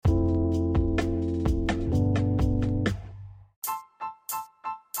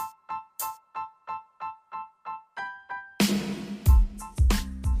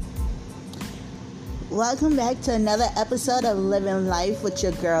Welcome back to another episode of Living Life with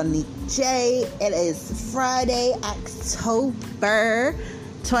your girl, Nick J. It is Friday, October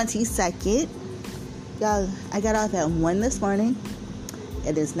 22nd. Y'all, I got off at 1 this morning.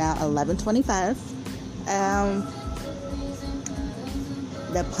 It is now 11:25.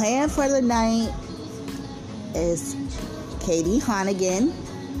 The plan for the night is Katie Hannigan.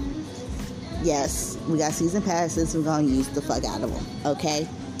 Yes, we got season passes. We're going to use the fuck out of them, okay?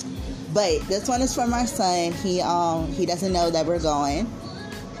 But this one is for my son. He doesn't know that we're going.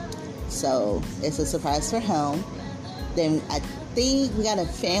 So it's a surprise for him. Then I think we got a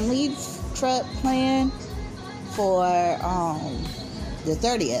family trip planned for the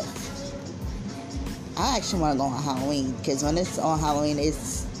 30th. I actually want to go on Halloween because when it's on Halloween,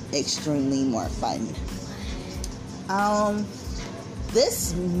 it's extremely more fun.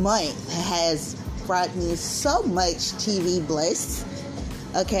 This month has brought me so much TV bliss.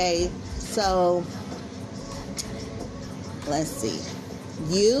 Okay, so let's see.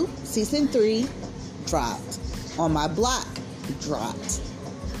 You, season 3, dropped. On My Block, dropped.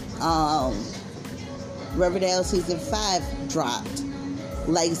 Riverdale season 5 dropped.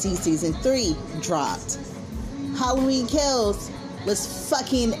 Legacy season 3 dropped. Halloween Kills was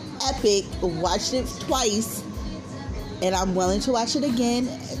fucking epic. Watched it twice. And I'm willing to watch it again.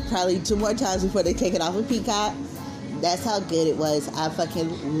 Probably 2 more times before they take it off of Peacock. That's how good it was. I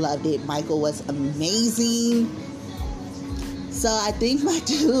fucking loved it. Michael was amazing. So I think my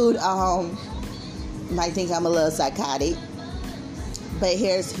dude might think I'm a little psychotic. But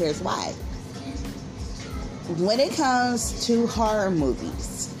here's why. When it comes to horror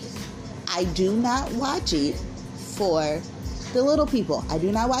movies, I do not watch it for the little people. I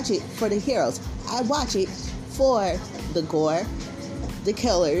do not watch it for the heroes. I watch it for the gore, the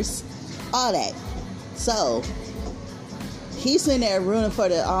killers, all that. So he's sitting there rooting for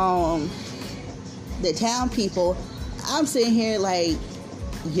the town people. I'm sitting here like,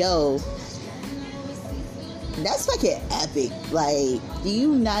 yo, that's fucking epic. Like, do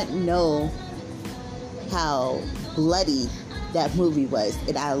you not know how bloody that movie was?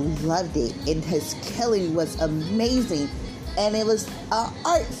 And I loved it. And his killing was amazing. And it was an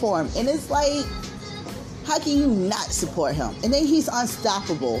art form. And it's like, how can you not support him? And then he's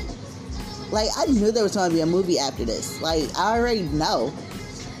unstoppable. Like, I knew there was going to be a movie after this. Like, I already know.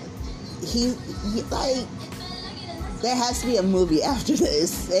 He like, there has to be a movie after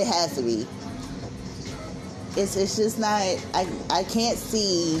this. It has to be. It's just not, I can't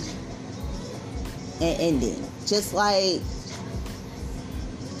see an ending. Just like,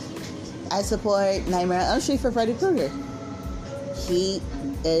 I support Nightmare on Elm Street for Freddy Krueger. He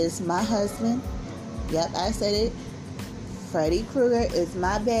is my husband. Yep, I said it. Freddy Krueger is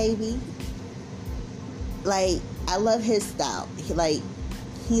my baby. Like, I love his style.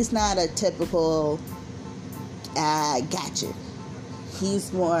 He's not a typical, gotcha.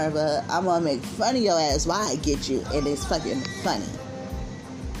 He's more of a, I'm gonna make fun of your ass while I get you, and it's fucking funny.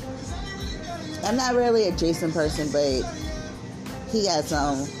 I'm not really a Jason person, but he got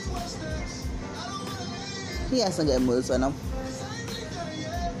some good moves with him.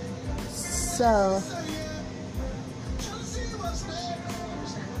 So,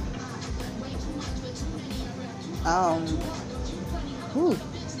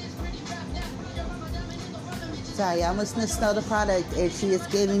 sorry, I'm listening to Snow the Product, and she is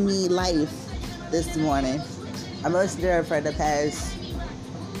giving me life this morning. I'm listening to her for the past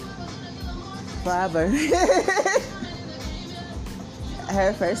forever.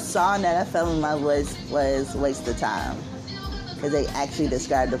 Her first song that I fell in love with was Waste of Time, because they actually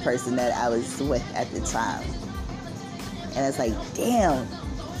described the person that I was with at the time. And it's like, damn,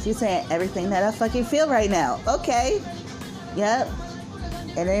 she's saying everything that I fucking feel right now. Okay. Yep.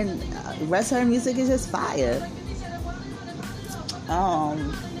 And then the rest of her music is just fire.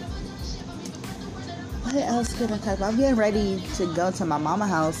 What else could I talk about? I'm getting ready to go to my mama's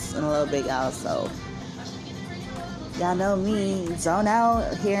house in a little bit, y'all. So y'all know me, zone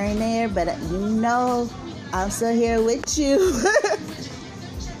out here and there, but you know I'm still here with you.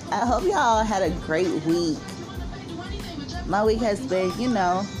 I hope y'all had a great week. My week has been,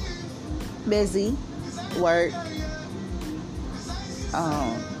 busy, work.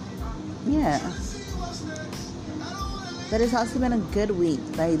 Yeah. But it's also been a good week.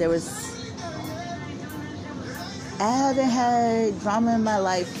 Like, I haven't had drama in my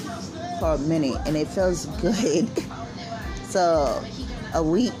life for a minute, and it feels good. So a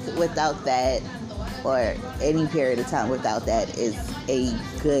week without that, or any period of time without that, is a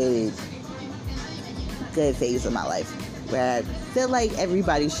good phase of my life, where I feel like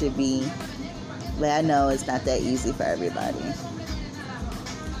everybody should be, but I know it's not that easy for everybody.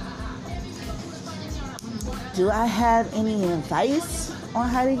 do I have any advice on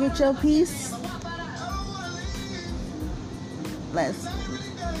how to get your peace? Let's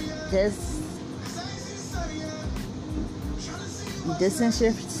just distance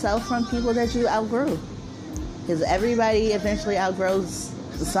yourself from people that you outgrew. Because everybody eventually outgrows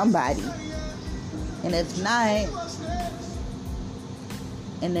somebody. And if not,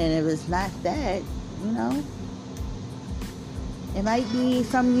 and then if it's not that, you know, it might be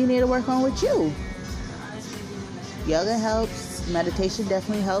something you need to work on with you. Yoga helps. Meditation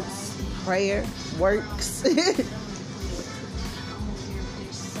definitely helps. Prayer works.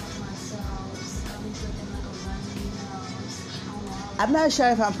 I'm not sure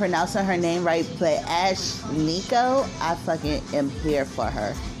if I'm pronouncing her name right, but Ash Nico, I fucking am here for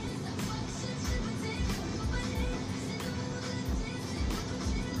her.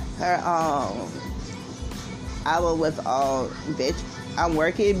 Her album with bitch, I'm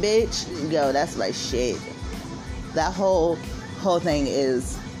working, bitch. Yo, that's my shit. That whole thing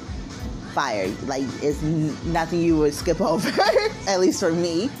is fire. Like, it's nothing you would skip over, at least for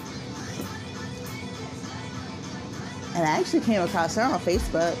me. And I actually came across her on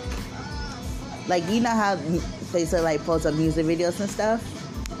Facebook. Like, you know how Facebook like posts up music videos and stuff?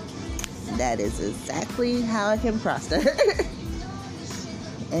 That is exactly how I came across her.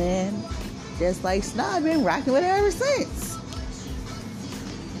 And just like Snow, I've been rocking with her ever since.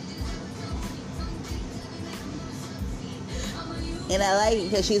 And I like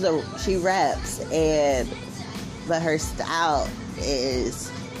because she raps, but her style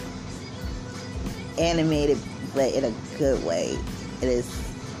is animated, but in a good way. It's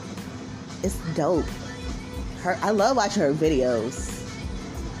dope. I love watching her videos.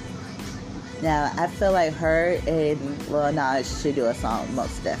 Now, I feel like her and Lil Nas should do a song,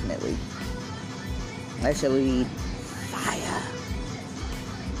 most definitely. That should be fire.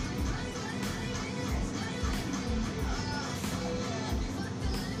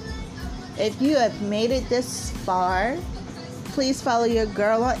 If you have made it this far, please follow your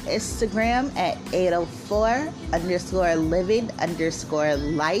girl on Instagram at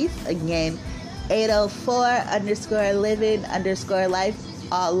 804_living_life. Again, 804_living_life,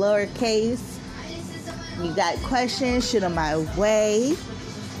 all lowercase. You got questions, shoot them my way.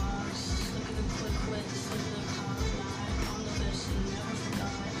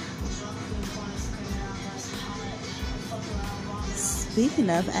 Speaking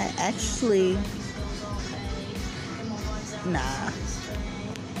of, I actually... Nah.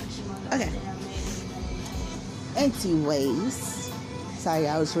 Okay. Anyways. Sorry,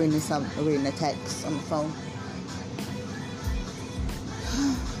 I was reading a text on the phone.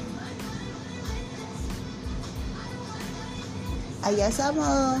 I guess I'm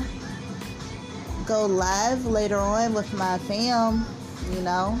gonna go live later on with my fam, you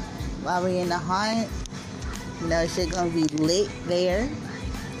know, while we're in the hunt. You know, shit gonna be lit there.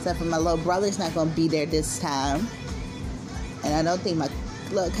 Except for my little brother's not gonna be there this time. And I don't think my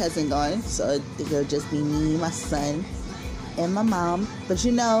little cousin going, so it'll just be me, my son, and my mom. But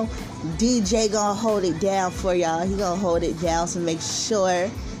you know, DJ gonna hold it down for y'all. He gonna hold it down, so make sure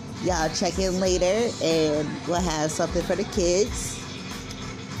y'all check in later, and we'll have something for the kids.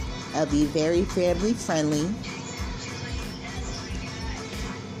 It'll be very family friendly.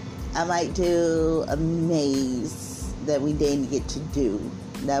 I might do a maze that we didn't get to do.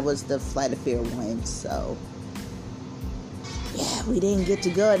 That was the Flight of Fear one, so yeah, we didn't get to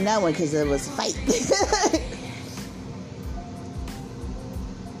go in that one because it was a fight.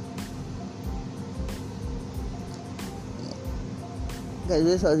 Because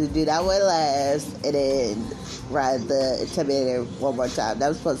we were supposed to do that one last and then ride the Intimidator one more time. That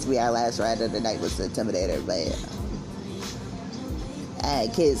was supposed to be our last ride of the night, was the Intimidator, but I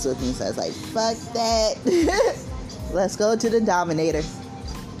had kids with me, so I was like, fuck that. Let's go to the Dominator.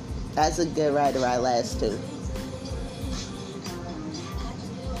 That's a good ride to ride last too.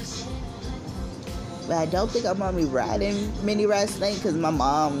 But I don't think I'm going to be riding mini rides tonight because my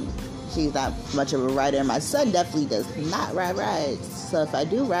mom, she's not much of a rider. And my son definitely does not ride rides. So if I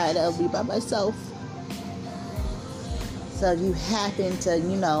do ride, I'll be by myself. So if you happen to,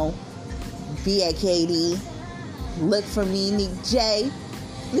 you know, be at KD, look for me, Nick J.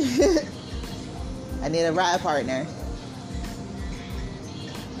 I need a ride partner.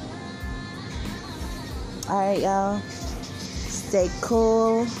 Alright, y'all. Stay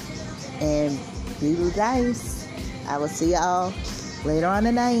cool and be dice. I will see y'all later on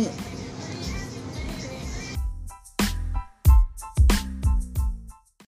tonight.